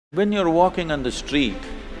When you're walking on the street,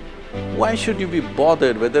 why should you be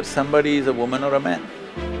bothered whether somebody is a woman or a man?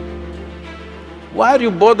 Why are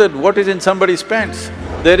you bothered what is in somebody's pants?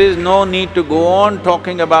 There is no need to go on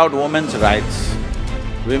talking about women's rights.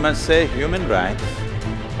 We must say human rights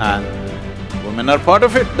and women are part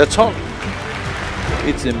of it, that's all.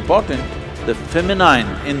 It's important. The feminine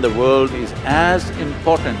in the world is as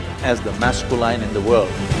important as the masculine in the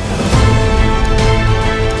world.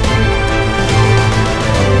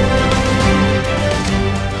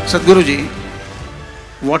 Sadhguruji,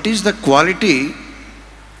 what is the quality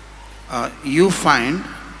you find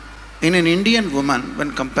in an Indian woman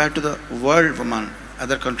when compared to the world woman,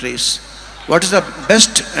 other countries? What is the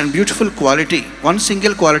best and beautiful quality, one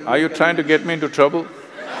single quality? Are you trying to get me into trouble?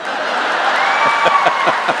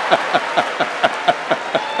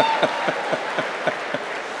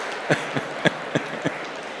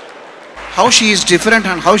 How she is different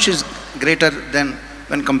and how she is greater than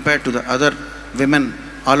when compared to the other women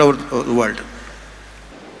all over the world?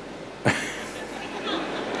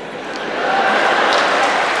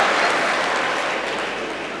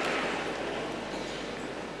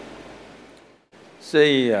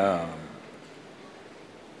 See, I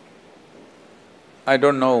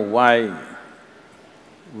don't know why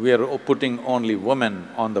we are putting only women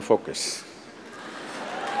on the focus.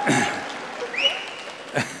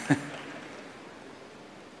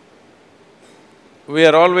 We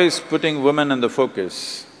are always putting women in the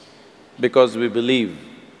focus because we believe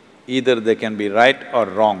either they can be right or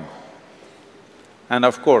wrong. And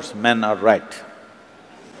of course, men are right.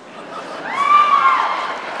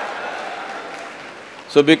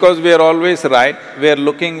 So because we are always right, we are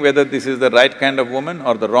looking whether this is the right kind of woman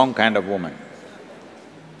or the wrong kind of woman.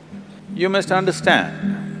 You must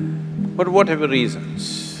understand, for whatever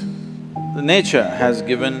reasons, the nature has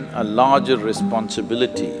given a larger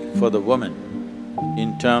responsibility for the woman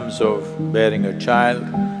in terms of bearing a child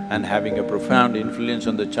and having a profound influence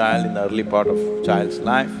on the child in the early part of child's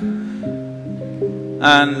life.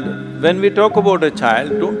 And when we talk about a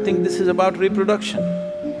child, don't think this is about reproduction.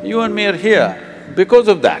 You and me are here because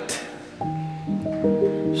of that.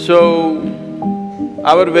 So,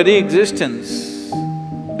 our very existence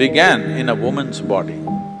began in a woman's body.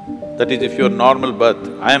 That is, if you're normal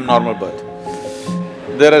birth, I am normal birth.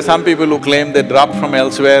 There are some people who claim they dropped from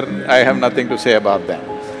elsewhere, I have nothing to say about them.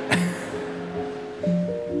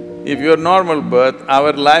 If you're normal birth,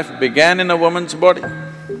 our life began in a woman's body.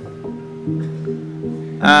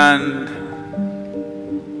 And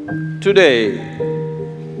today,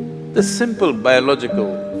 the simple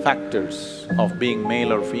biological factors of being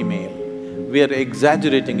male or female, we are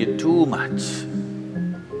exaggerating it too much.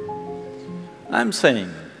 I'm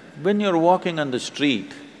saying, when you're walking on the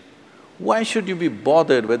street, why should you be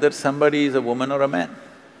bothered whether somebody is a woman or a man?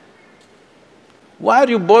 Why are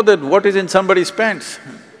you bothered what is in somebody's pants?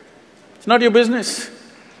 It's not your business.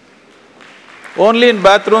 Only in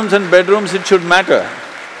bathrooms and bedrooms it should matter,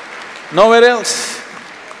 nowhere else.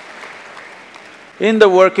 In the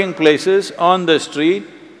working places, on the street,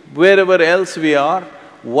 wherever else we are,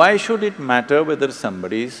 why should it matter whether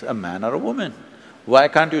somebody is a man or a woman? Why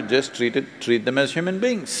can't you just treat them as human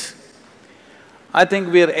beings? I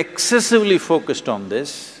think we are excessively focused on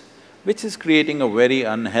this, which is creating a very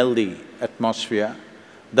unhealthy atmosphere.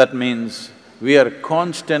 That means we are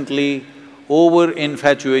constantly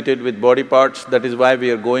over-infatuated with body parts, that is why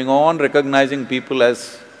we are going on recognizing people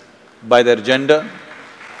as… by their gender.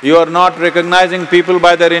 You are not recognizing people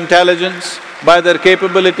by their intelligence, by their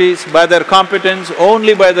capabilities, by their competence,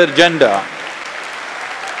 only by their gender.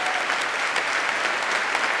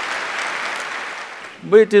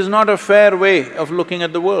 But it is not a fair way of looking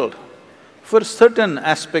at the world. For certain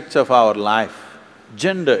aspects of our life,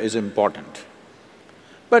 gender is important.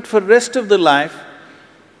 But for rest of the life,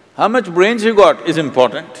 how much brains you got is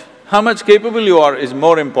important, how much capable you are is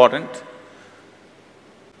more important.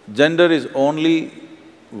 Gender is only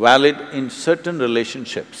valid in certain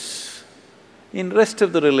relationships. In rest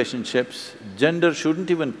of the relationships, gender shouldn't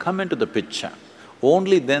even come into the picture.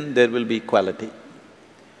 Only then there will be equality.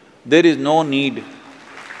 There is no need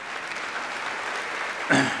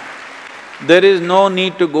there is no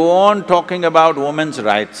need to go on talking about women's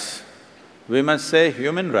rights. We must say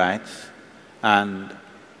human rights and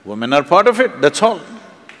women are part of it, that's all.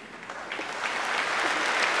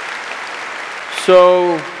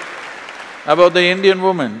 So, about the Indian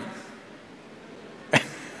woman,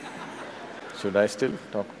 should I still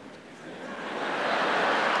talk?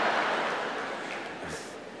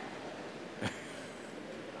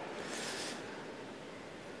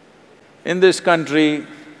 In this country,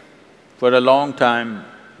 for a long time,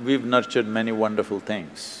 we've nurtured many wonderful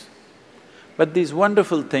things. But these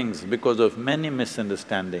wonderful things, because of many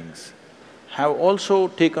misunderstandings, have also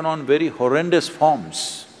taken on very horrendous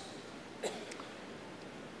forms.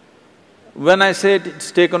 When I say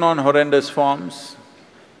it's taken on horrendous forms,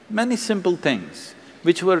 many simple things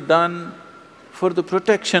which were done for the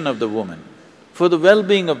protection of the woman, for the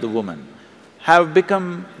well-being of the woman, have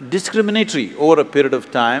become discriminatory over a period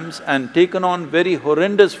of times and taken on very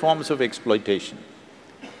horrendous forms of exploitation.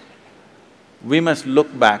 We must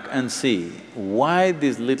look back and see why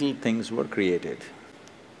these little things were created.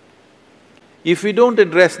 If we don't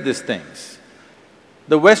address these things,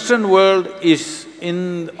 the Western world is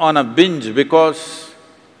on a binge because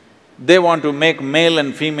they want to make male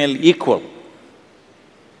and female equal.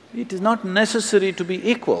 It is not necessary to be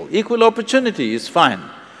equal. Equal opportunity is fine.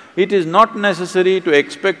 It is not necessary to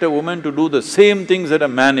expect a woman to do the same things that a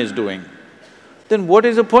man is doing. Then what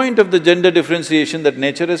is the point of the gender differentiation that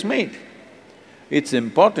nature has made? It's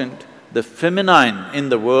important. The feminine in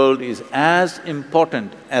the world is as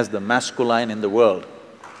important as the masculine in the world.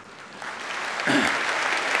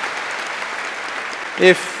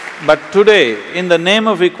 But today, in the name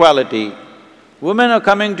of equality, women are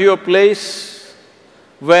coming to a place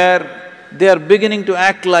where they are beginning to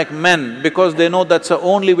act like men because they know that's the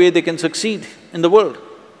only way they can succeed in the world.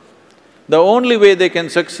 The only way they can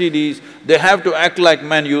succeed is they have to act like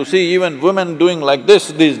men. You see even women doing like this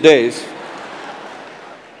these days.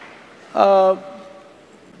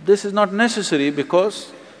 This is not necessary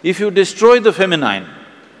because if you destroy the feminine,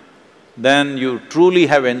 then you truly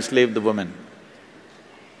have enslaved the woman.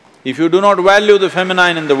 If you do not value the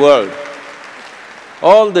feminine in the world,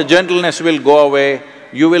 all the gentleness will go away,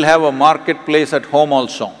 you will have a marketplace at home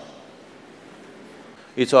also.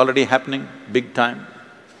 It's already happening big time.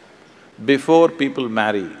 Before people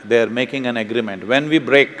marry, they're making an agreement. When we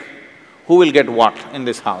break, who will get what in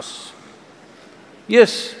this house?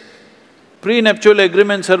 Yes, prenuptial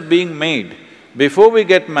agreements are being made. Before we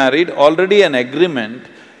get married, already an agreement,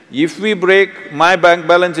 if we break, my bank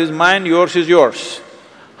balance is mine, yours is yours.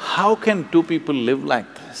 How can two people live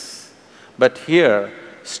like this? But here,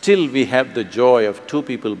 still we have the joy of two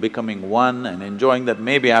people becoming one and enjoying that.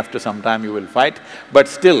 Maybe after some time you will fight, but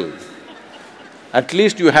still, at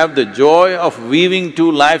least you have the joy of weaving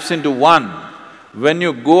two lives into one. When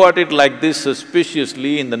you go at it like this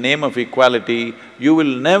suspiciously in the name of equality, you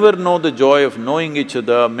will never know the joy of knowing each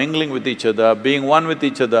other, mingling with each other, being one with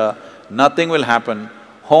each other. Nothing will happen.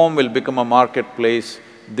 Home will become a marketplace.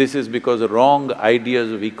 This is because of wrong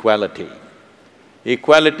ideas of equality.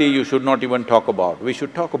 Equality you should not even talk about. We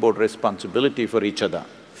should talk about responsibility for each other.